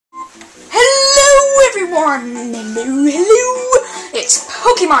everyone! Hello! It's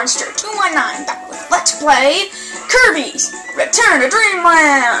PokeMonster219 back with Let's Play Kirby's Return to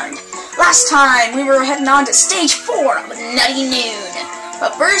Dreamland! Last time we were heading on to stage 4 of Nutty Noon.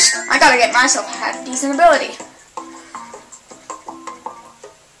 But first, I gotta get myself a half decent ability.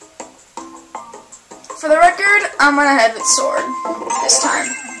 For the record, I'm gonna head with Sword this time.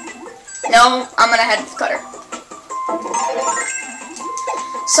 No, I'm gonna head with Cutter.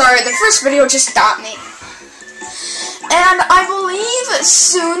 Sorry, the first video just got me. And I believe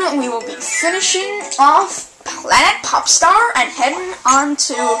soon we will be finishing off Planet Popstar and heading on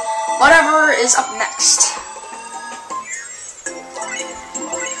to whatever is up next.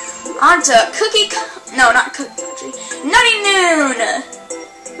 On to Nutty Noon,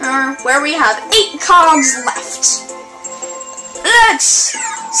 where we have 8 cogs left. Let's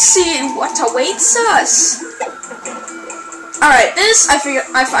see what awaits us. Alright, this I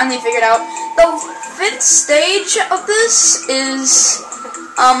finally figured out. The 5th stage of this is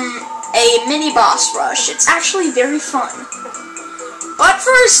a mini boss rush. It's actually very fun. But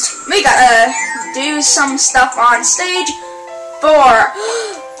first, we gotta do some stuff on stage 4.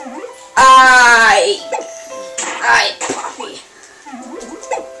 Poppy.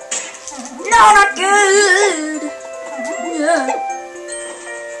 No, not good. Yeah.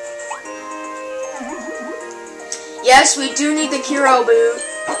 Yes, we do need the Kiro boot.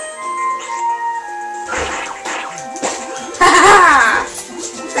 Haha!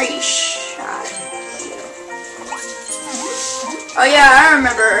 Free shot. Oh yeah, I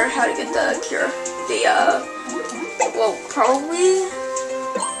remember how to get the cure. Well, probably.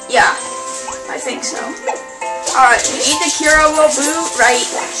 Yeah, I think so. Alright, we need the Kiro boot right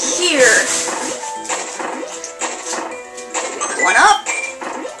here. One up.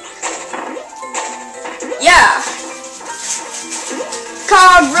 Yeah.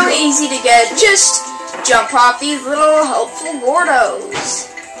 Cog, really easy to get. Just jump off these little helpful Gordos.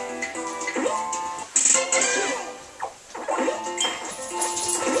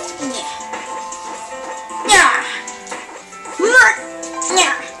 Yeah.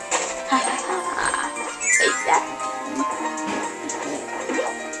 Yeah. Take that.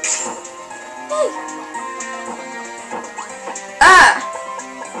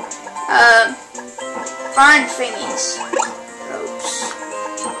 Find thingies.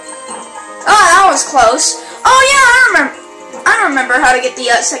 Oh, that was close. Oh yeah, I remember how to get the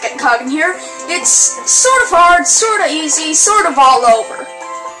second cog in here. It's sort of hard, sort of easy, sort of all over.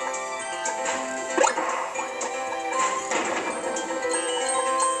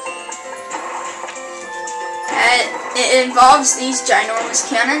 And it involves these ginormous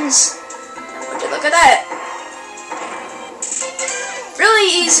cannons. And would you look at that? Really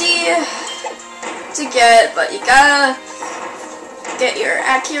easy to get, but you gotta get your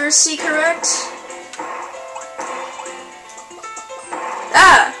accuracy correct.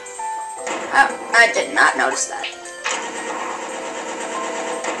 I did not notice that.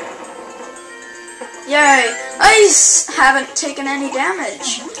 Yay, I haven't taken any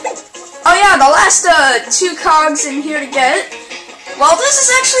damage. Oh yeah, the last 2 cogs in here to get. Well, this is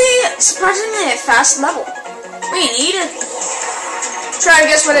actually surprisingly a fast level. We need it. Try to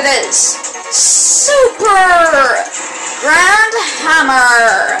guess what it is. Super Grand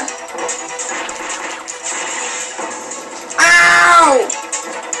Hammer! Ow!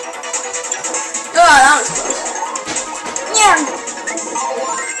 Oh, that was close. Yeah!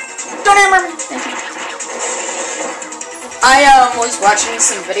 Don't hammer me! Thank you. I was watching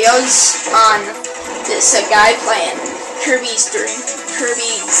some videos on this guy playing Kirby's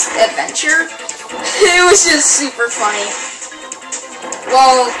Adventure. It was just super funny.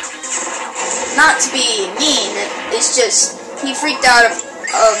 Well, not to be mean, it's just he freaked out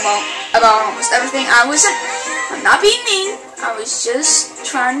about almost everything. I'm not being mean. I was just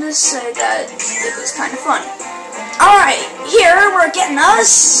trying to say that it was kind of fun. Alright, here we're getting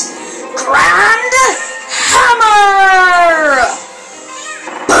us Grand Hammer!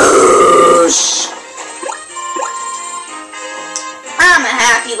 Boosh! I'm a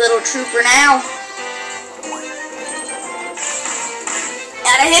happy little trooper now.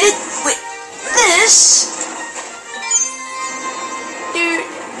 Gotta hit it with this.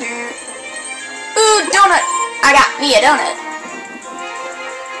 Ooh, donut. I got me a donut.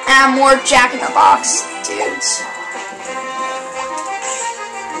 And more Jack in the Box dudes.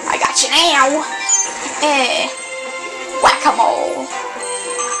 I got you now. Whack-a-mole.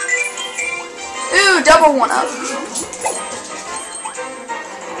 Ooh, double 1-up.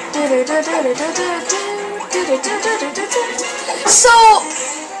 So,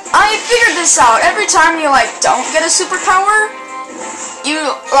 I figured this out. Every time you, don't get a superpower,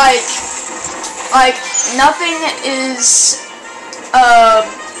 you, Like, nothing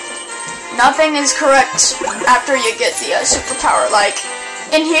is correct after you get the superpower. Like,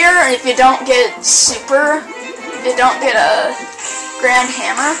 in here, if you don't get you don't get a grand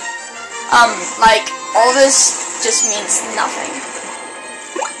hammer, like, all this just means nothing.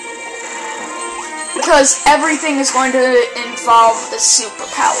 Because everything is going to involve the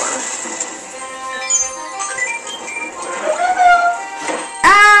superpower.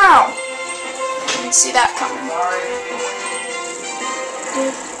 Ow! Didn't see that coming.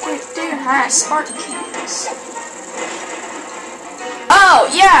 Hi, Spartans. Oh,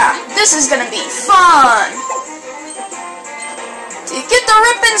 yeah! This is gonna be fun! To get the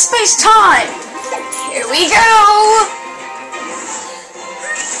rip in space time! Here we go!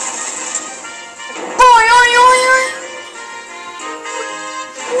 Boy, oi, oi, oi!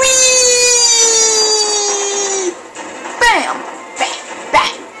 Whee! Bam! Bam!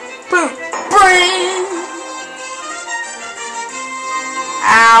 Bam! Boom! Bang!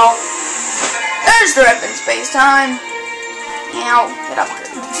 Ow! There's the rip in space time! Ow! Get up here.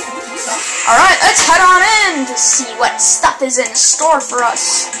 Alright, let's head on in to see what stuff is in store for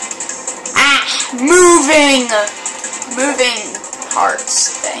us. Ah! Moving parts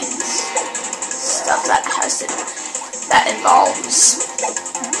things. Stuff that involves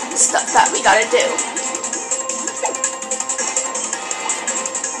stuff that we gotta do.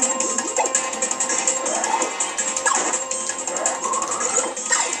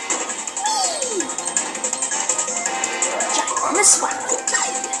 Ginormous one.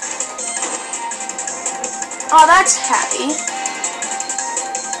 Oh, that's happy.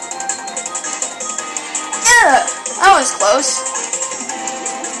 Yeah, that was close.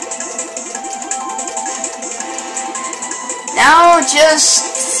 Now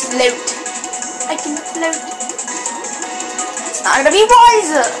just float. I can float. It's not gonna be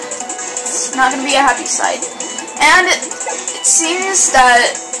wiser. It's not gonna be a happy sight. And it seems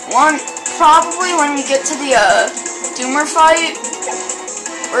that probably when we get to the Doomer fight,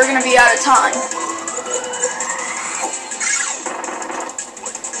 we're gonna be out of time.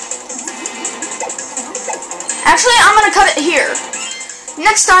 Actually, I'm gonna cut it here.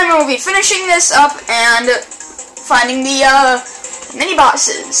 Next time we'll be finishing this up and finding the mini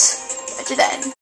bosses. Catch you then.